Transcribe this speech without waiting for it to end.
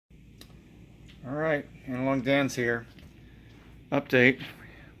Alright, Analog Dan's here. Update.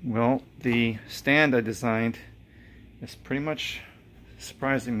 Well, the stand I designed is pretty much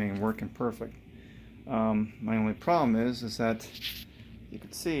surprisingly working perfect. My only problem is that you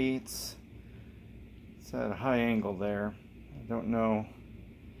can see it's at a high angle there. I don't know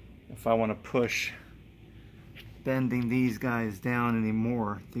if I want to push bending these guys down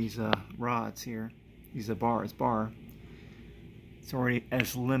anymore. These rods here, these are bar. It's already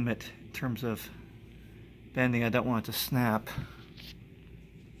as limit in terms of bending. I don't want it to snap,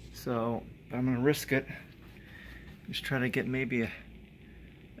 so I'm going to risk it. Just try to get maybe a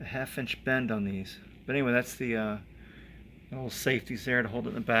half-inch bend on these. But anyway, that's the little safeties there to hold it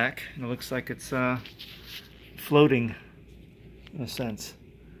in the back, and it looks like it's floating in a sense.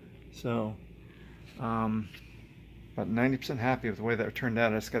 So about 90% happy with the way that it turned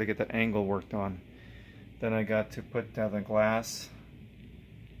out. I just got to get that angle worked on. Then I got to put down the glass,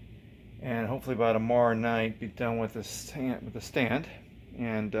 and hopefully by tomorrow night be done with the stand,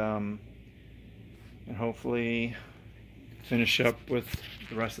 and hopefully finish up with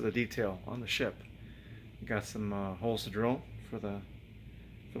the rest of the detail on the ship. Got some holes to drill for the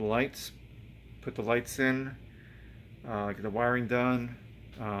lights. Put the lights in. Get the wiring done.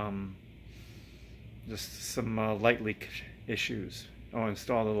 Just some light leak issues. I'll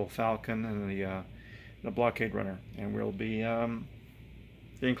install the little Falcon and the blockade runner, and we'll be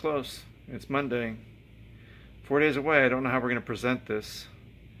getting close. It's Monday, 4 days away. I don't know how we're going to present this.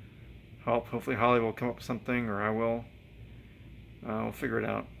 Hopefully Holly will come up with something, or I will. We'll figure it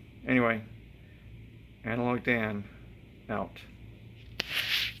out. Anyway, Analog Dan out.